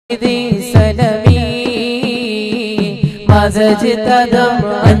مزجتدم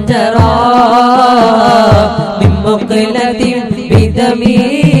أنجرا من مقلة بدمي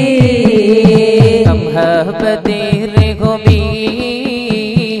كم هبت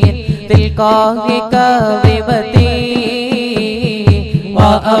الرغمين تلقاه كاذبتي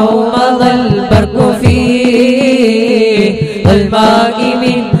وأومض البرق في الماء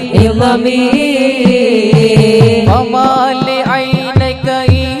من عظمي وما لعينك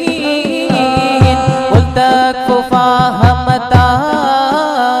قلت كفاها متى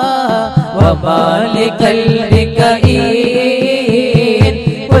وما لقلبك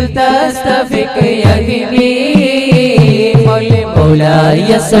قلت استفك يهمي مولاي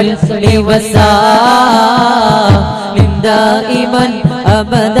صل وسلم دائما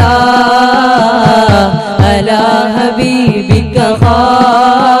أبدا على حبيبك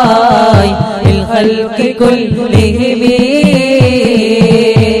خير الخلق كلهم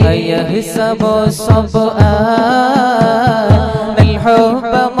أيحسب الصبآن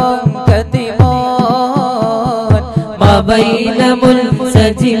الحب منكتمون ما بين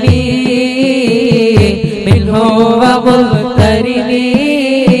منسجمين منه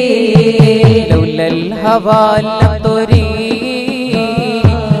ومغترمين لولا الهوى لم تريد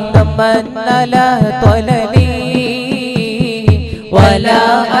تمنى لا طلبي ولا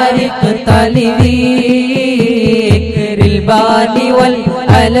أرقت لذكر الباني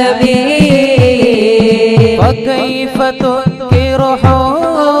والألم وكيف تنكر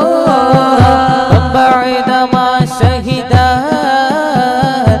حب بعد ما شهدا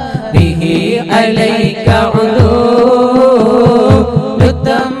به عليك عدول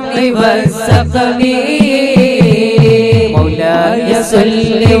الدمع والسقم مولاي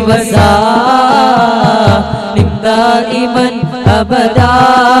صل وسلم دائما أبدا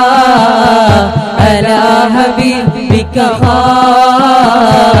على حبيبك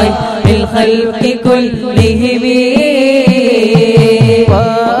خير الخلق كلهم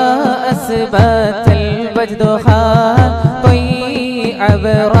وأثبت الوجد خاطي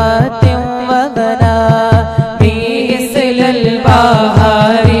عبرات وغنى مثل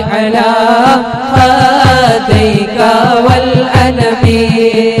البحر على خديك والأنم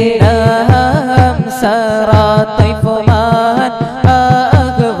نهم سرى طيف من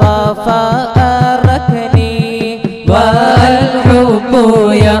أغضى فأركني والحب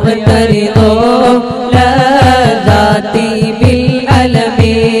يعترض لذاتي بالألم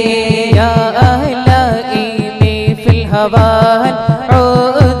يا أهل إيمي في الهوى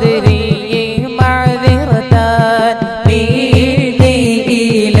عذري معذرة مني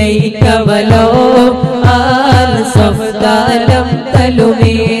إليك ولو أنصفت لم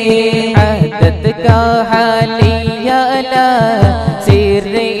تلمي عهدتك حالي لا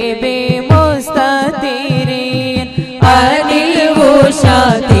سري بمستديرين عن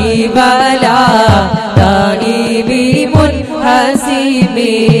الوشاة بلا تائب منحسب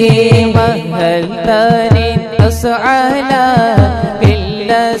مهلتني أسعى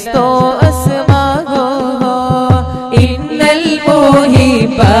لست أسمعه إن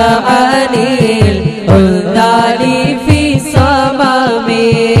المهيب عن العذال في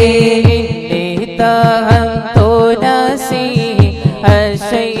صمامي إني تهمت ناسي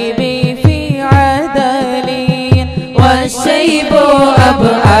الشيب في عدلي والشيب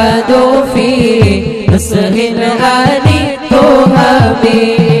أبعد في نصه عن التهم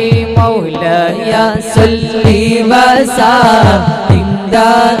مولاي صل وسلم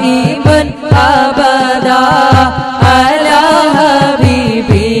دائما أبدا على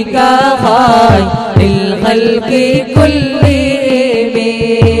حبيبك خير الخلق كلهم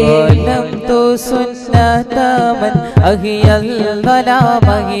ولمت سنة من أحيا الظلام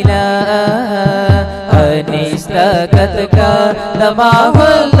إلى أن اشتكتك دمعه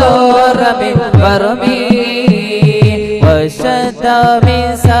الدور من برمي وشد من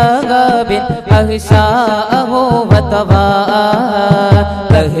سغاب أغشاءه وطغى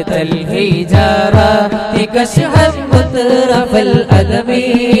تحت الحجارة كشحا مترف الألم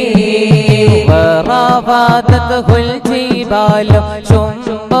ورافضته الجبال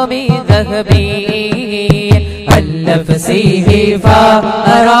شم بذهبي عن نفسه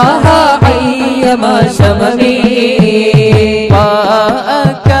فأراها أيما شممي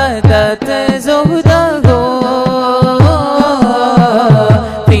وأكدت زهده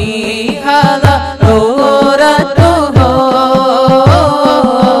في هذا نورته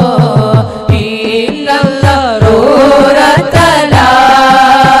إن الضرورة لا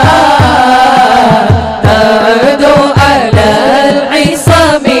تعدو على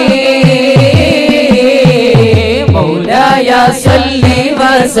العصم مولاي صل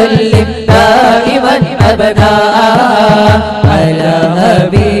وسلم دائما أبدا على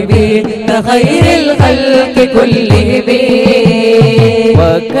حبيبك كخير الخلق كلهم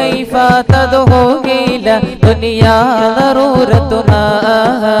وكيف تدعو إلى دنيا ضرورتنا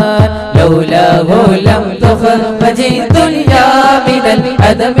لولاه لم تخرج الدنيا من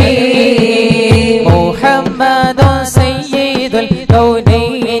العدم محمد سيد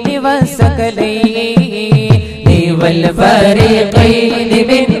الكونين والثقلين والفريقين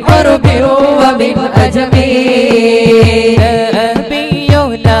من عرب ومن عجم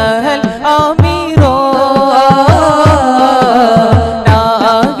نبينا الأمير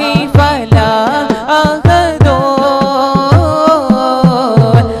ناهي فلا أحد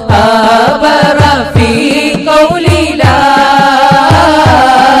عبر في قول لا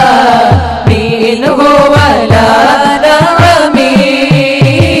منه ولا نعم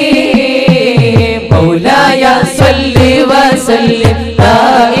مولاي صل وسلم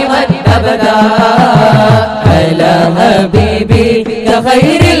دائما أبدا على حبيبك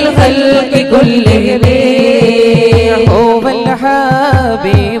خير الخلق كلهم هو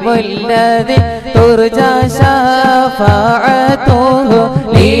الحبيب الذي ترجى شفاعته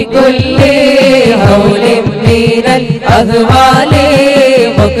لكل هول من الأهوال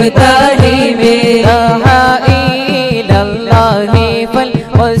مقتحم دعا إلى الله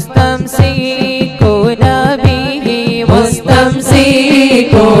فالمستمسكون به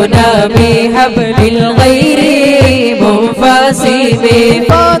مستمسكون بحبل الغير منفصم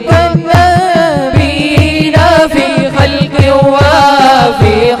فكالنبيين في خلق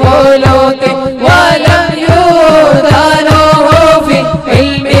وفي خلق ولم يدانوه في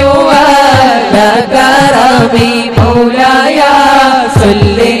علم ولا كرم مولاي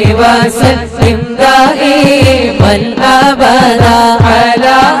صل وسلم دائما أبدا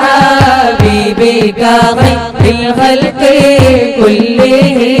على حبيبك خير الخلق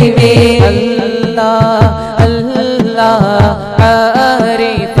كلهم الله الله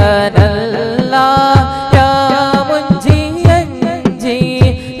عارفنا الله يا منجي ينجي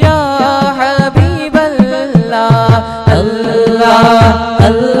يا حبيب الله الله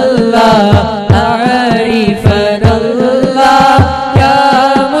الله عارفنا الله يا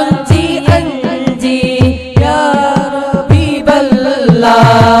منجي أنجي يا حبيب الله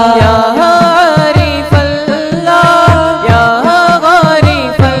يا عارف الله يا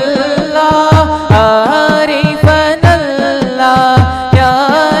غارف الله عارفنا الله يا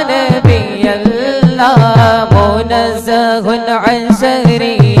نبي الله منزه عن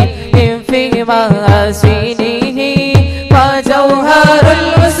شريك في محاسنه وجوهر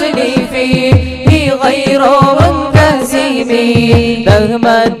الحسن فيه غير منقسم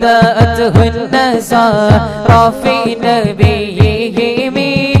تهمدته النصارى في نبيهم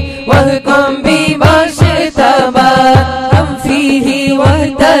واحكم بما شئت ما هم فيه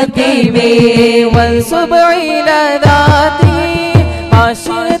واهتكم وانسب إلى ذاته ما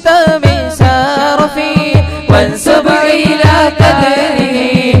شئت من شرفي وانسب إلى قدره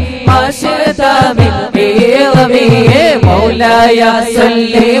ما شئت من عظمه مولاي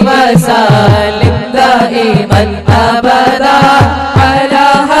صل وسلم دائما أبدا على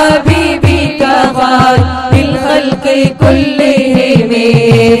حبيبك خير الخلق كلهم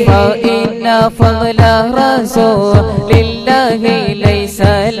فإن فضل رسول الله ليس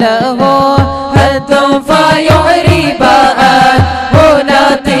له حد فيعرب أنه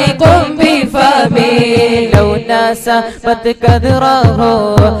ناطق بفمه لو ناسبت قدره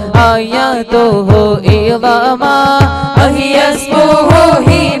آياته إظاما وهي اسمه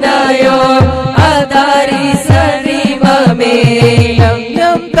هنا يوم أداري سرمامي لم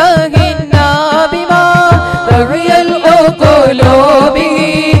يمتهنا بما دعي العقول به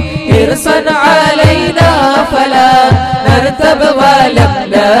حرصا علينا فلا نرتب ولم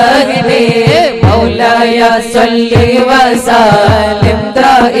نهدي مولاي صل وسلم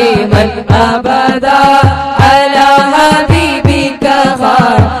دائما أبدا على حبيبك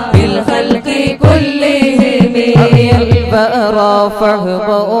خير الخلق كلهم البأر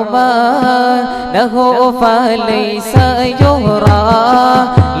فهم ما له فليس يرى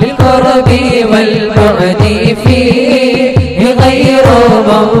للقرب والبعد فيه غير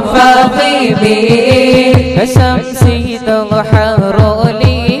منفخم كشمس تظهر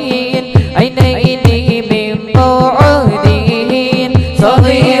لين عينين من بعدين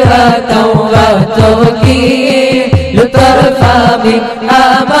صغيرة وتبكي لترفع من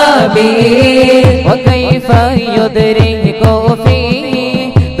أمامي وكيف يدرك في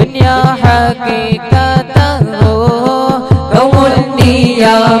دنيا حقيقته كوني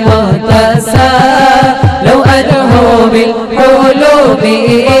يا مهتسى لو أنه بالحلوم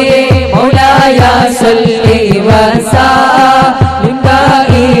مولاي صل وسلم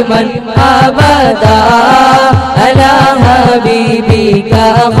دائما أبدا على حبيبك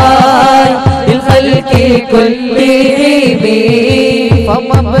خير الخلق كلهم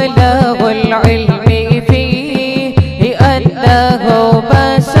فمبلغ العلم فيه أنه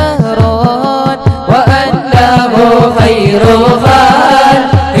بشر وأنه خير خلق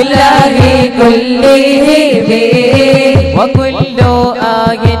الله كلهم وكل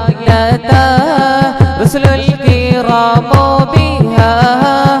آية أتى رسل الكرام بها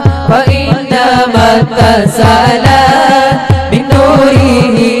فإنما اتصل من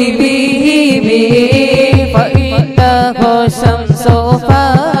نوره بهم فإنه شمس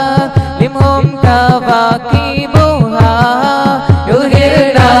فلمهم كواكبها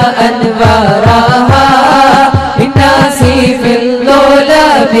يظهرنا أنوارها للناس في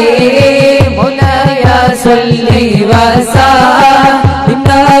الظلم مولاي صل وسلم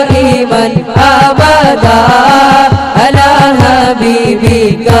دائما أبدا على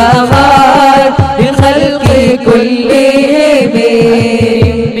حبيبك خير الخلق كلهم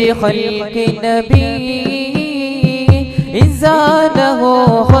بخلق النبي إنسانه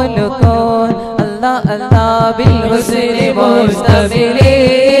خلق الله الله بالحسن مستمر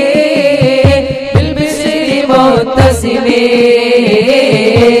بالبشر متسم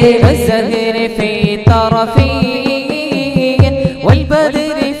والزهر في طرفين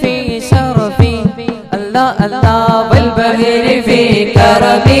والبدر في شرفين الله الله والبهر في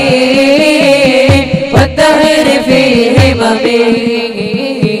كرمي والدهر في هممي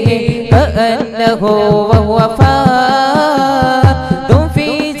كأنه وهو فاد في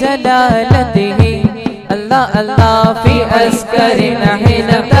جلالته الله الله في عسكر حين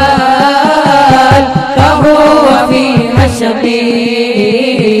ابتال فهو في حشمي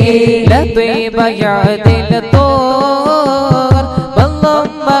لطيب يعدل الطور بل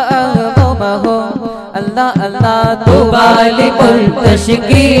ضم أعظمه الله الله طوبى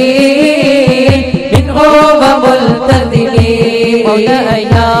لملتشكي منه وملتزمي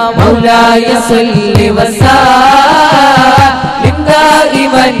مولاي صل وسلم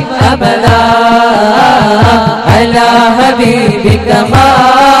دائما أبدا على حبيبك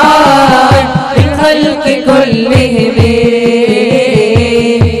خير الخلق كلهم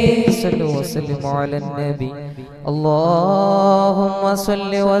صلوا وسلموا على النبي اللهم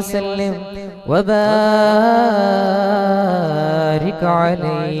صل وسلم وبارك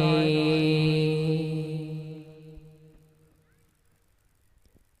عليه.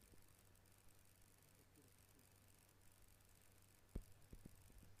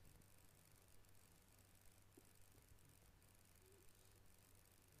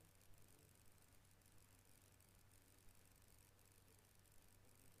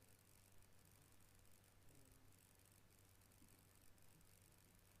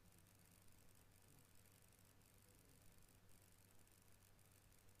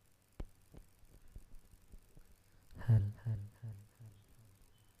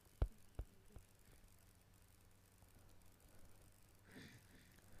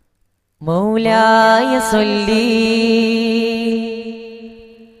 مولاي صلي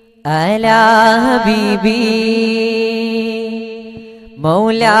على حبيبي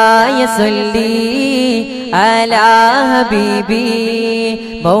مولاي صلي على حبيبي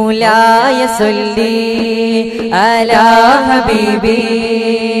مولاي صلي على حبيبي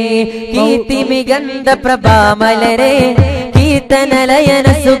കീർത്തി മികന്ത പ്രഭാമലരെ കീർത്തനലയന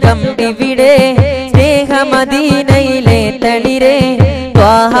സുഖം ഇവിടെ സ്നേഹമദീനയിലെ തളിരെ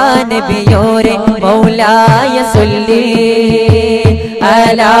ത്വാഹ നബിയോരെ മൗലായ സല്ലി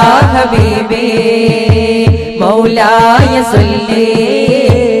അലാ ഹബീബി മൗലായ സല്ലി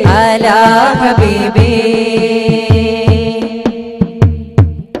അലാ ഹബീബി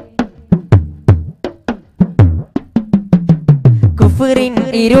കുഫ്റിൻ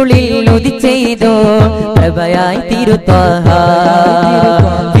ഇരുളിൽ ഉദിച്ചെയ്തോ പ്രഭയായി തിരുത്വാഹ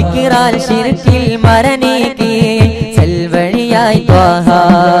ഫിക്റാൽ ശിർക്കിൽ മരണീക്കി സെൽവഴിയായി ത്വാഹ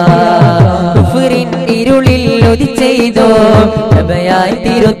കുഫ്റിൻ ഇരുളിൽ ഉദിച്ചെയ്തോ പ്രഭയായി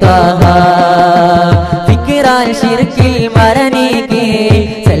തിരുത്വാഹ ഫിക്റാൽ ശിർക്കിൽ മരണീക്കി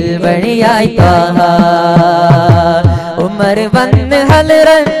സെൽവഴിയായി ത്വാഹ ഉമർ വന്ന്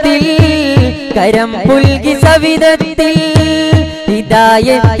ഹൽറത്തിൽ കരം പുൽകി സവിധത്തിൽ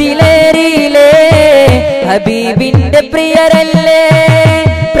ഹിദായത്തിലേറിയിലേ ഹബീബിന്റെ പ്രിയരല്ലേ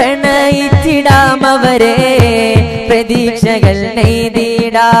പ്രണയിച്ചിടാം അവരെ പ്രതീക്ഷകൾ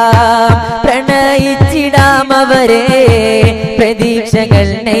നെയ്തിടാം പ്രണയിച്ചിടാം അവരെ പ്രതീക്ഷകൾ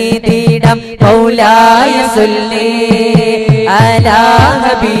നെയ്തിടാം മൗലായ സല്ലി അലാ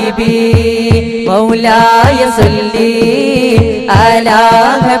ഹബീബി മൗലായ സല്ലി അലാ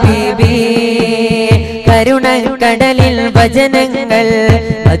ഹബീബി കരുണക്കടലിൽ വചനങ്ങൾ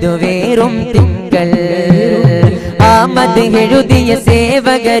മധുവേറും തിങ്കൾ ആമത് എഴുതിയ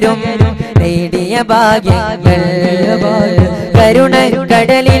സേവകരും നേടിയ ഭാഗ്യങ്ങൾ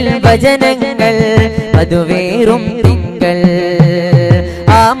കരുണക്കടലിൽ വചനങ്ങൾ മധുവേറും തിങ്കൾ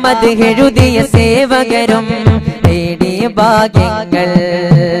ആമത് എഴുതിയ സേവകരും നേടിയ ഭാഗ്യങ്ങൾ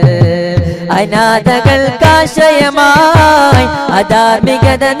അനാഥകൾക്കാശയമായി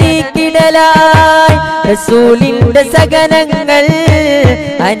അധാർമികത നീക്കിടലായി റസൂലിന്റെ സകലങ്ങൾ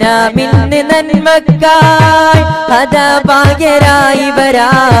അനാമിന് നന്മക്കായി ഹതഭാഗ്യരായി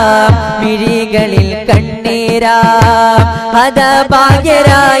വരാം മിഴികളിൽ കണ്ണീരാം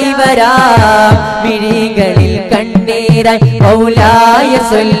ഹതഭാഗ്യരായി വരാം മിഴികളിൽ കണ്ണീരായി മൗലായ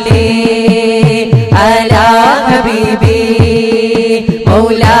സല്ലി അലാ ഹബീബി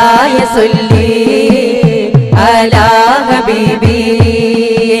മൗലായ സല്ലി അലാ ഹബീബി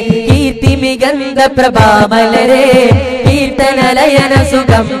കീർത്തി മികന്ത പ്രഭാമലരെ കീർത്തനലയന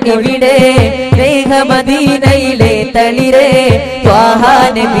സുഖം ഇവിടെ സ്നേഹമദീനയിലെ തളിരെ ത്വാഹ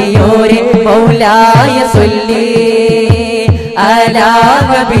നബിയോരെ മൗലായ സല്ലി അലാ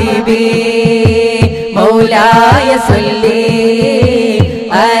ഹബീബി മൗലായ സല്ലി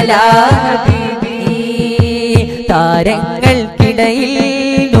അലാ ഹബീബി താരങ്ങൾക്കിടയിൽ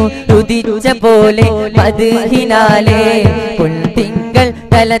ഉദിച്ച പോലെ മദ്ഹിനാലെ പൊൻതിങ്കൾ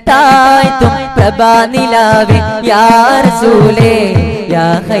തല താഴ്ത്തും പ്രഭാനിലാവേ യാ റസൂലേ യാ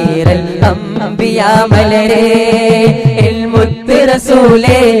ഖൈറൽ അംബിയാ മലരേ എൽ മുത്ത്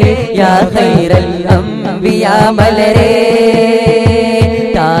റസൂലേ യാ ഖൈറൽ അംബിയാ മലരേ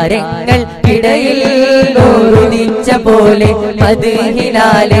താരങ്ങൾക്കിടയിൽ ഉദിച്ച പോലെ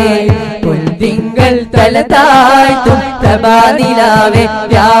മദ്ഹിനാലെ പൊൻതിങ്കൾ തല താഴ്ത്തും പ്രഭാനിലാവേ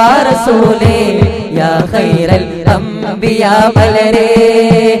യാ റസൂലേ യാ ഖൈറൽ അംബിയാ മലരേ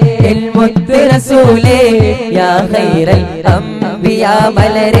എൽ മുത്ത് റസൂലേ യാ ഖൈറൽ അംബിയാ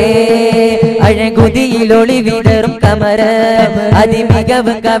മലരേ അഴകുതിയിലൊളി വിടറും കമറ്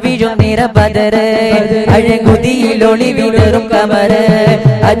അതിമികവ് കവിഴും നിറബദറ് അഴകുതിയിലൊളി വിടറും കമറ്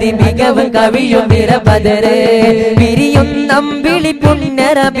അതിമികവ് കവിഴും നിറബദറ് വിരിയും നമ്പിളി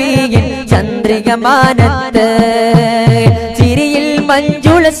പുണ്യറബിയിൽ ചന്ദ്രികമാനത്ത് ചിരിയിൽ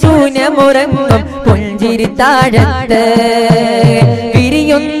മഞ്ജുള ശൂന്യമുറങ്ങും പുഞ്ചിരി താഴത്ത്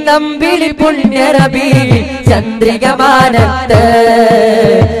വിരിയും നമ്പിളി പുണ്യറബിയിൽ ചന്ദ്രികമാനത്ത്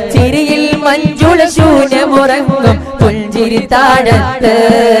ചിരിയിൽ മഞ്ജുള ശൂന്യമുറങ്ങും പുഞ്ചിരി താഴത്ത്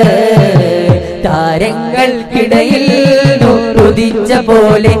താരങ്ങൾക്കിടയിൽ ഉദിച്ച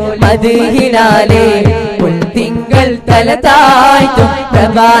പോലെ മദ്ഹിനാലെ പൊൻതിങ്കൾ തല താഴ്ത്തും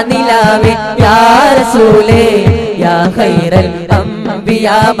പ്രഭാനിലാവേ യാ റസൂലേ യാ ഖൈറൽ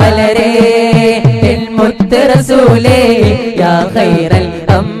അംബിയാ മലരേ എൽ മുത്ത് റസൂലേ യാ ഖൈറൽ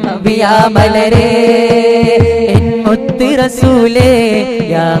അംബിയാ മലരേ എൻ മുത്ത് റസൂലേ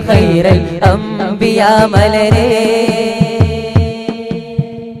യാ ഖൈറൽ അംബിയാ മലരേ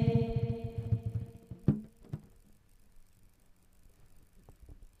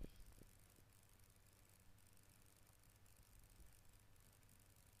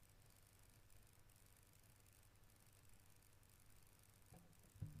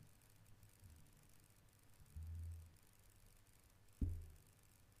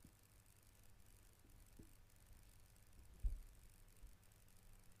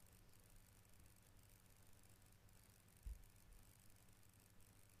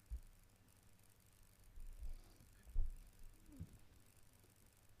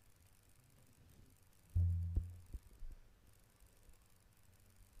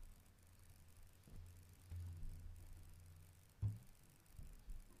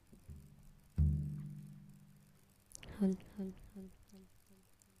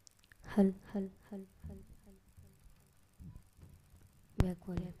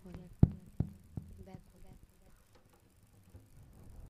Backward.